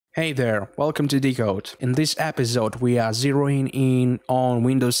Hey there, welcome to Decode. In this episode, we are zeroing in on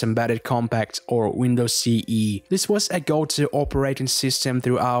Windows Embedded Compact or Windows CE. This was a go-to operating system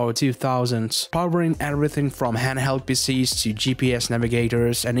throughout 2000s, powering everything from handheld PCs to GPS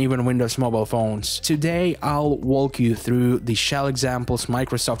navigators and even Windows mobile phones. Today, I'll walk you through the shell examples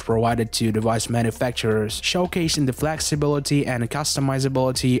Microsoft provided to device manufacturers, showcasing the flexibility and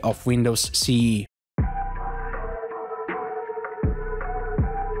customizability of Windows CE.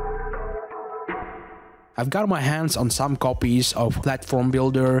 I've got my hands on some copies of Platform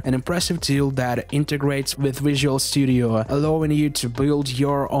Builder, an impressive tool that integrates with Visual Studio, allowing you to build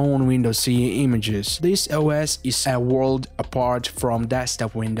your own Windows CE images. This OS is a world apart from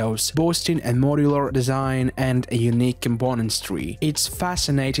desktop Windows, boasting a modular design and a unique components tree. It's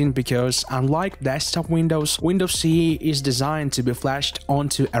fascinating because, unlike desktop Windows, Windows CE is designed to be flashed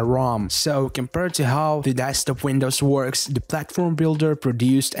onto a ROM. So, compared to how the desktop Windows works, the Platform Builder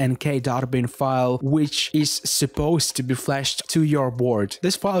produced an k.bin file which is supposed to be flashed to your board.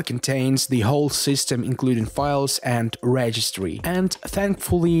 This file contains the whole system, including files and registry. And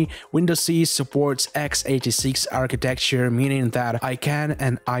thankfully, Windows CE supports x86 architecture, meaning that I can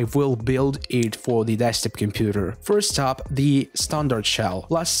and I will build it for the desktop computer. First up, the standard shell.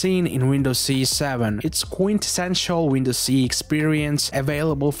 Last seen in Windows CE 7, it's quintessential Windows CE experience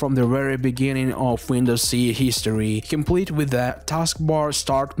available from the very beginning of Windows CE history, complete with the taskbar,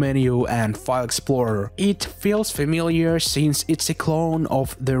 start menu, and file explorer. It feels familiar since it's a clone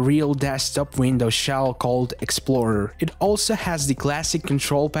of the real desktop Windows shell called Explorer. It also has the classic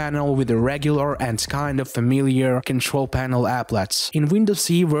control panel with the regular and kind of familiar control panel applets. In Windows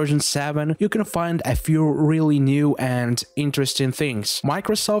CE version 7, you can find a few really new and interesting things.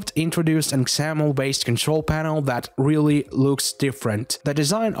 Microsoft introduced an XAML-based control panel that really looks different. The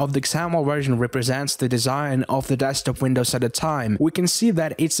design of the XAML version represents the design of the desktop Windows at the time. We can see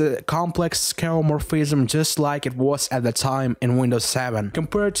that it's a complex skeuomorphism just like it was at the time in Windows 7.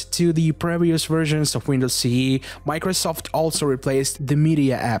 Compared to the previous versions of Windows CE, Microsoft also replaced the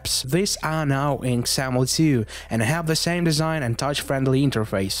media apps. These are now in XAML 2 and have the same design and touch-friendly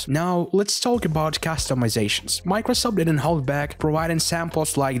interface. Now, let's talk about customizations. Microsoft didn't hold back, providing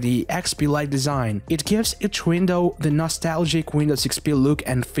samples like the XP-like design. It gives each window the nostalgic Windows XP look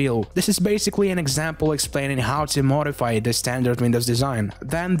and feel. This is basically an example explaining how to modify the standard Windows design.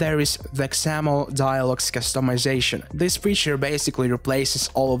 Then there is the XAML dialogs customization. This feature basically replaces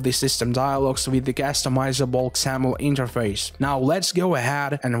all of the system dialogs with the customizable XAML interface. Now let's go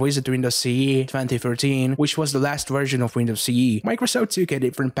ahead and visit Windows CE 2013, which was the last version of Windows CE. Microsoft took a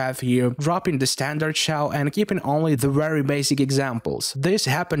different path here, dropping the standard shell and keeping only the very basic examples. This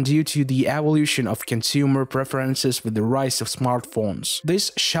happened due to the evolution of consumer preferences with the rise of smartphones.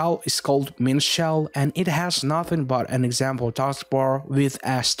 This shell is called MinShell and it has nothing but an example taskbar with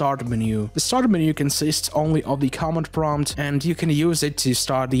a start menu. The start menu consists only of the command prompt and you can use it to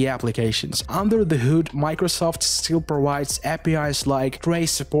start the applications. Under the hood, Microsoft still provides APIs like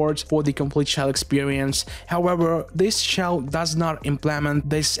trace support for the complete shell experience. However, this shell does not implement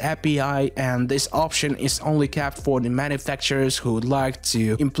this API and this option is only kept for the manufacturers who would like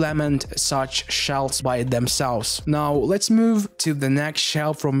to implement such shells by themselves. Now let's move to the next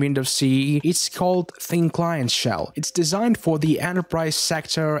shell from Windows CE. It's called Thin Client Shell. It's designed for the enterprise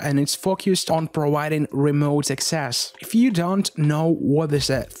sector and it's focused on providing remote access. If you don't know what is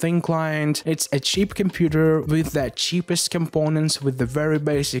a thin client, it's a cheap computer with the cheapest components with the very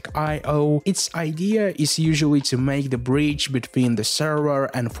basic I/O. Its idea is usually to make the bridge between the server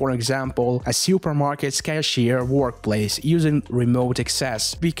and, for example, a supermarket's cashier workplace using remote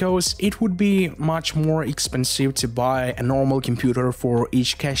access, because it would be much more expensive to buy a normal computer for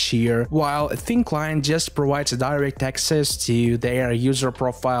each cashier, while a thin client just provides direct access to their user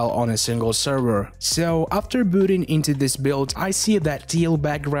profile on a single server. So after booting into this build, I see that teal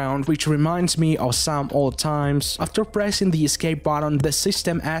background which reminds me of some old times. After pressing the escape button, the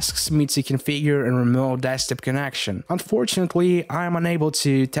system asks me to configure a remote desktop connection. Unfortunately, I am unable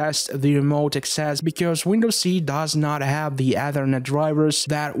to test the remote access because Windows CE does not have the Ethernet drivers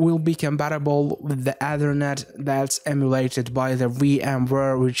that will be compatible with the Ethernet that's emulated by the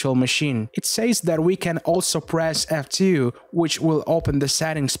VMware virtual machine. It says that we can also press F2, which will open the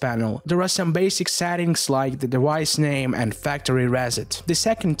settings panel. There are some basic basic settings like the device name and factory reset. The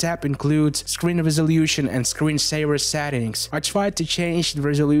second tab includes screen resolution and screensaver settings. I tried to change the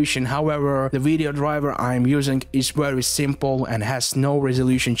resolution, however, the video driver I'm using is very simple and has no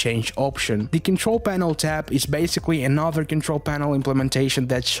resolution change option. The control panel tab is basically another control panel implementation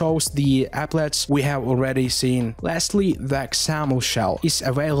that shows the applets we have already seen. Lastly, the XAML Shell is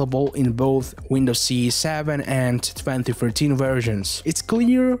available in both Windows CE 7 and 2013 versions. It's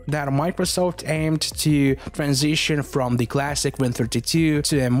clear that Microsoft aimed to transition from the classic Win32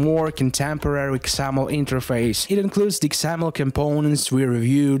 to a more contemporary XAML interface. It includes the XAML components we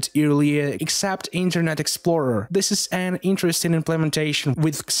reviewed earlier, except Internet Explorer. This is an interesting implementation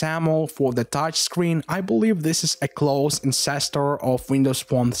with XAML for the touchscreen. I believe this is a close ancestor of Windows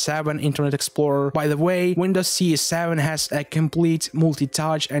Phone 7 Internet Explorer. By the way, Windows CE 7 has a complete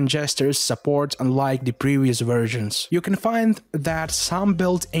multi-touch and gestures support unlike the previous versions. You can find that some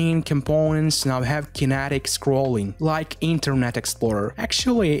built-in components now have kinetic scrolling, like Internet Explorer.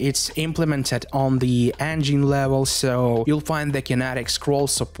 Actually, it's implemented on the engine level, so you'll find the kinetic scroll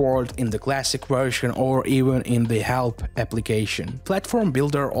support in the classic version or even in the help application. Platform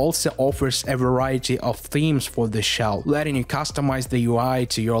Builder also offers a variety of themes for the shell, letting you customize the UI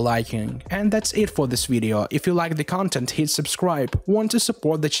to your liking. And that's it for this video. If you like the content, hit subscribe. Want to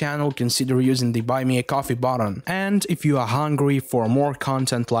support the channel, consider using the Buy Me a Coffee button. And if you are hungry for more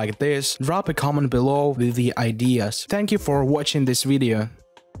content like this, drop a comment below with the ideas. Thank you for watching this video.